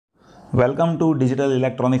Welcome to Digital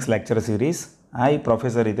Electronics lecture series. I,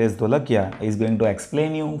 Professor Ritesh Dholakia, is going to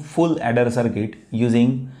explain you full adder circuit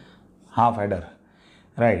using half adder,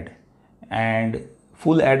 right? And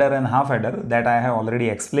full adder and half adder that I have already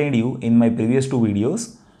explained you in my previous two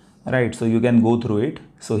videos, right? So you can go through it.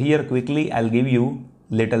 So here quickly I'll give you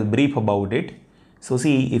little brief about it. So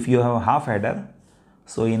see, if you have half adder,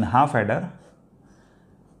 so in half adder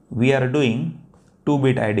we are doing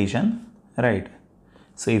 2-bit addition, right?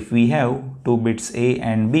 So if we have 2 bits A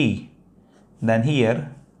and B, then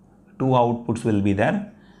here two outputs will be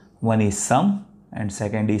there. One is sum and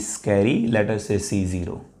second is carry, let us say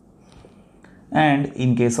C0. And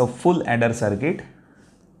in case of full adder circuit,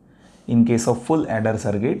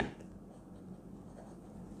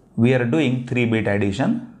 we are doing 3-bit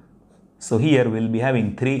addition. So here we'll be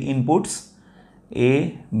having 3 inputs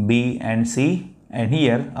A, B and C, and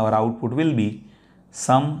here our output will be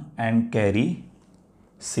sum and carry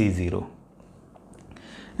C0.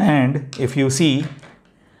 And if you see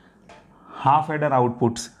half adder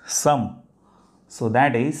outputs sum, so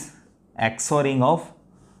that is XORing of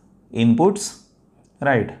inputs,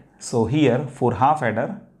 right? So here for half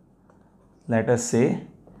adder, let us say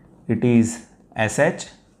it is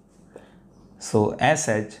SH. So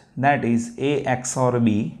SH, that is A XOR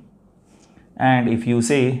B, and if you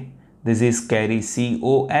say this is carry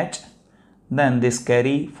COH, then this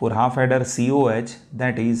carry for half adder COH,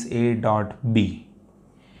 that is A dot B,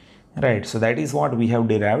 right? So that is what we have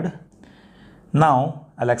derived. Now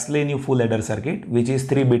I'll explain you full adder circuit, which is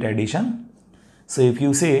 3-bit addition. So if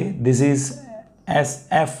you say this is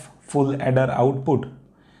SF full adder output,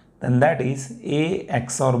 then that is A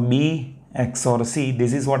XOR B XOR C.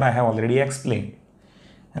 This is what I have already explained,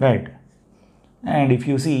 right? And if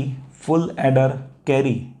you see full adder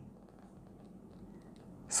carry,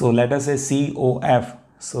 so let us say COF,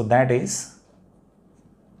 so that is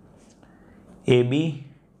AB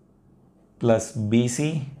plus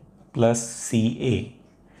BC plus CA.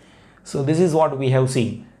 So this is what we have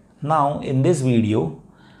seen. Now in this video,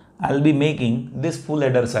 I'll be making this full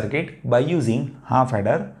adder circuit by using half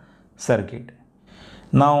adder circuit.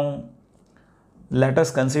 Now let us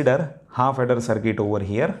consider half adder circuit over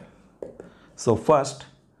here. So first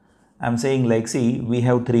I'm saying, like, see, we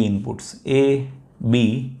have 3 inputs A,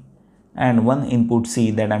 B and 1 input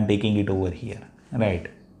C that I'm taking it over here,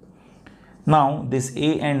 right? Now this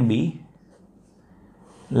A and B,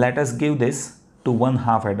 let us give this to one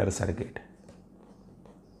half adder circuit.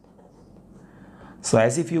 So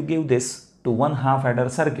as if you give this to one half adder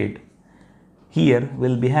circuit, here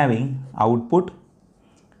we'll be having output.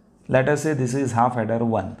 Let us say this is half adder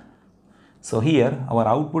 1. So here our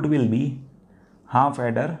output will be half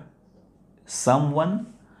adder sum 1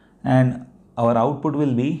 and our output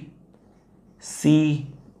will be CH1,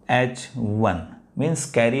 means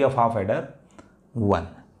carry of half adder 1,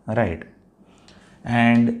 right?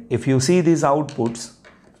 And if you see these outputs,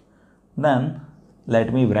 then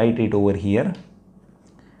let me write it over here.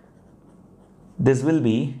 This will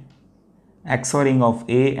be XORing of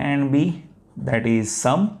A and B, that is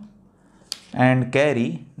sum, and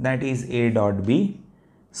carry, that is A dot B.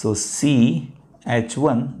 So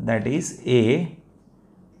CH1, that is A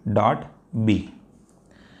dot B.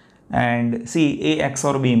 And see, A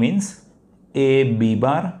XOR B means A B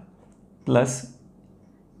bar plus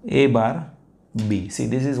A bar B. See,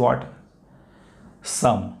 this is what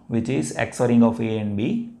sum, which is XORing of A and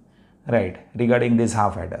B, right, regarding this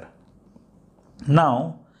half adder.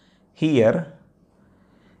 Now here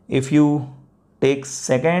if you take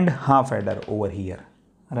second half adder over here,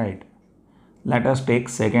 right, let us take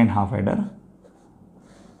second half adder.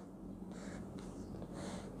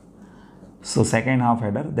 So second half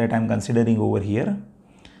adder that I am considering over here,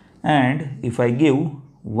 and if I give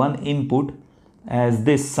one input as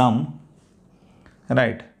this sum,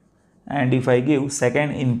 right, and if I give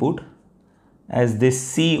second input as this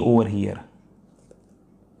C over here,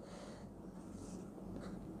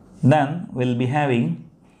 then we'll be having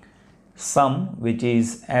sum, which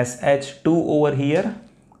is SH2 over here,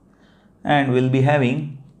 and we'll be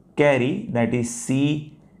having carry, that is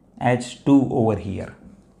CH2 over here,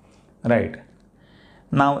 right?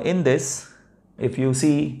 Now in this, if you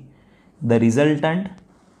see the resultant,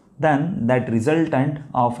 then that resultant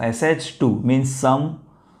of SH2 means sum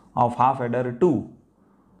of half adder 2.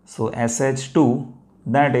 So SH2,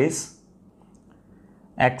 that is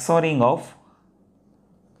XORing of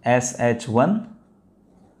SH1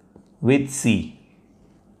 with C,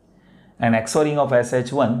 and XORing of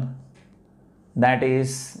SH1, that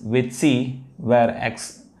is with C, where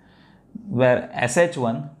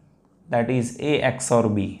SH1, that is A XOR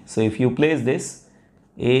B. So if you place this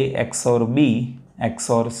A XOR B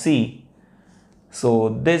XOR C, So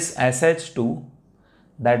this SH2,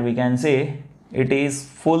 that we can say it is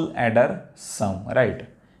full adder sum, right?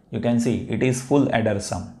 You can see it is full adder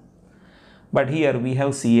sum. But here we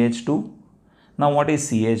have CH2. Now what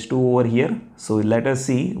is CH2 over here? So let us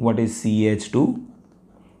see what is CH2.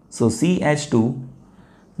 So CH2,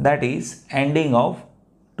 that is ending of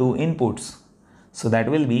two inputs. So that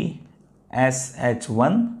will be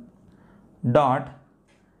SH1 dot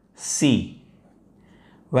C,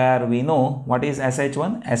 where we know what is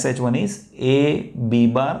SH1. SH1 is A B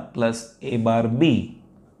bar plus A bar B.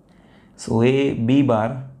 So A B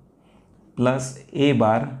bar plus A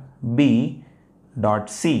bar B dot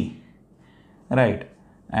C, right?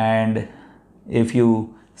 And if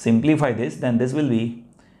you simplify this, then this will be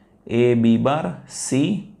A B bar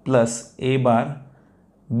C plus A bar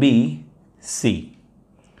B C.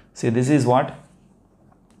 See, this is what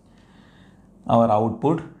our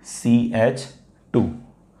output CH2.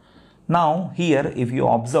 Now here if you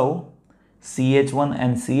observe CH1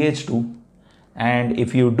 and CH2, and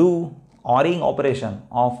if you do ORing operation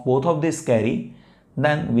of both of this carry,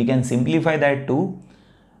 then we can simplify that to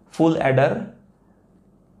full adder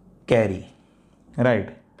carry,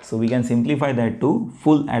 right? So we can simplify that to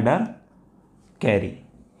full adder carry,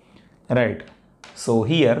 right? So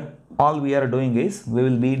here all we are doing is we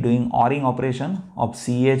will be doing ORing operation of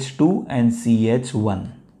CH2 and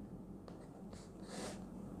CH1.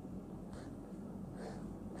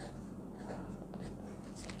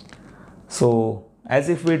 So as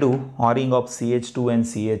if we do ORing of CH2 and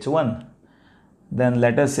CH1, then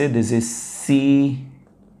let us say this is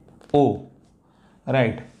CO,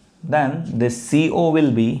 right? Then this CO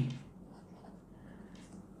will be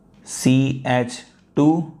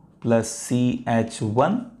CH2 plus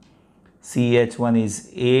CH1. CH1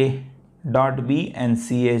 is A dot B and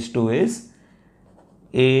CH2 is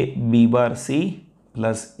A B bar C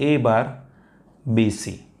plus A bar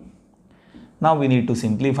BC. Now we need to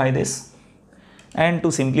simplify this, and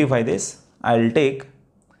to simplify this I will take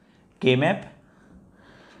K-map.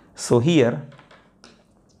 So here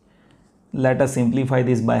let us simplify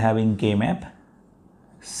this by having K-map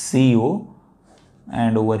CO,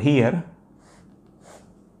 and over here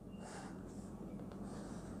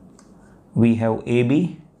we have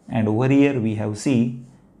AB and over here we have C.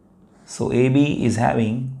 So AB is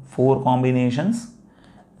having 4 combinations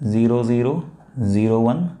 0 0 0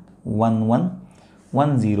 1 1 1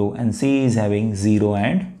 1 0, and C is having 0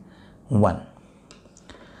 and 1.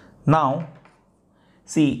 Now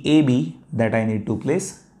see AB that I need to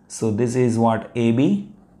place. So this is what AB.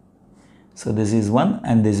 So this is 1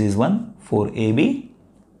 and this is 1 for AB.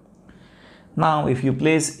 Now if you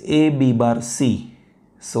place AB bar C,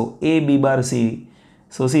 so AB bar C,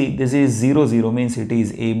 so see this is 0 0 means it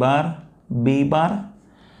is A bar B bar.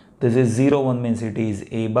 This is 0 1 means it is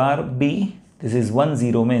A bar B. This is 1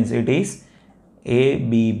 0 means it is A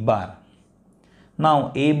B bar.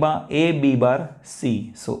 Now A B bar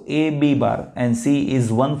C, so A B bar and C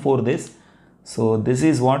is 1 for this. So this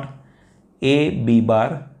is what A B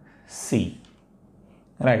bar C,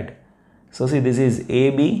 right? So see this is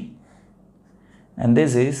A B and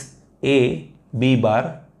this is A B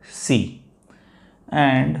bar C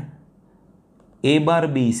and A bar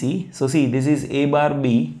B C. So see this is A bar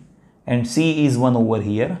B and C is 1 over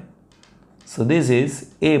here. So this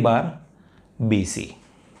is A bar B C.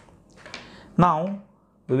 Now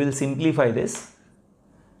we will simplify this.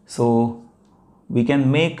 So we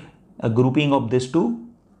can make a grouping of these two.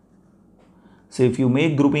 So if you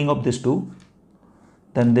make grouping of these two,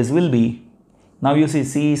 then this will be, now you see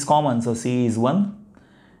C is common, so C is 1,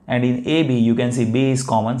 and in AB you can see B is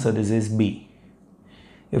common, so this is B.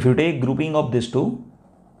 If you take grouping of these two,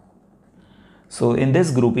 so in this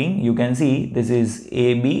grouping you can see this is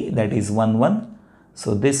AB, that is 1 1,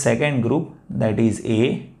 so this second group, that is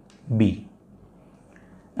AB,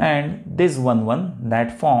 and this 1 1,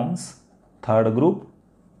 that forms third group.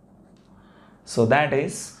 So that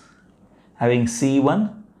is having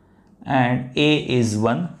C1 and A is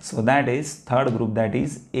 1, so that is third group, that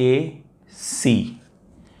is AC.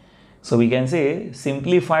 So we can say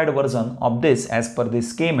simplified version of this as per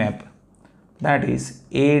this K-map, that is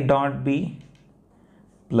A dot B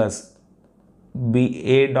plus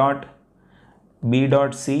A dot B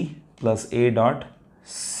dot C plus A dot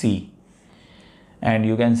C, and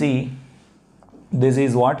you can see this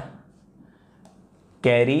is what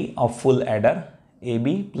carry of full adder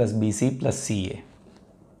AB plus BC plus CA.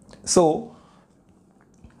 So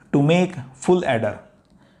to make full adder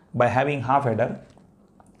by having half adder,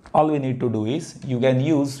 all we need to do is you can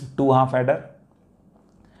use 2 half adder.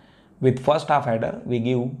 With first half adder we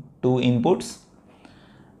give 2 inputs,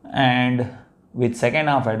 and with second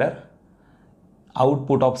half adder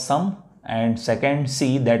output of sum and second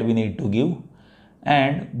C that we need to give,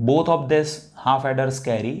 and both of this half adders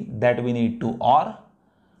carry that we need to OR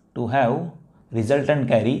to have resultant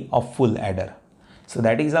carry of full adder. So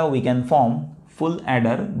that is how we can form full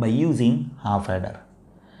adder by using half adder.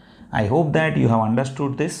 I hope that you have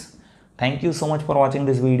understood this. Thank you so much for watching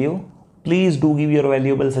this video. Please do give your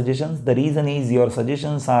valuable suggestions. The reason is your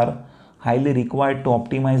suggestions are highly required to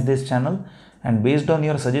optimize this channel, and based on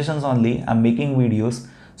your suggestions only I'm making videos.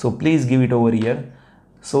 So please give it over here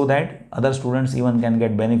so that other students even can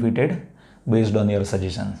get benefited based on your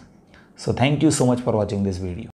suggestions. So thank you so much for watching this video.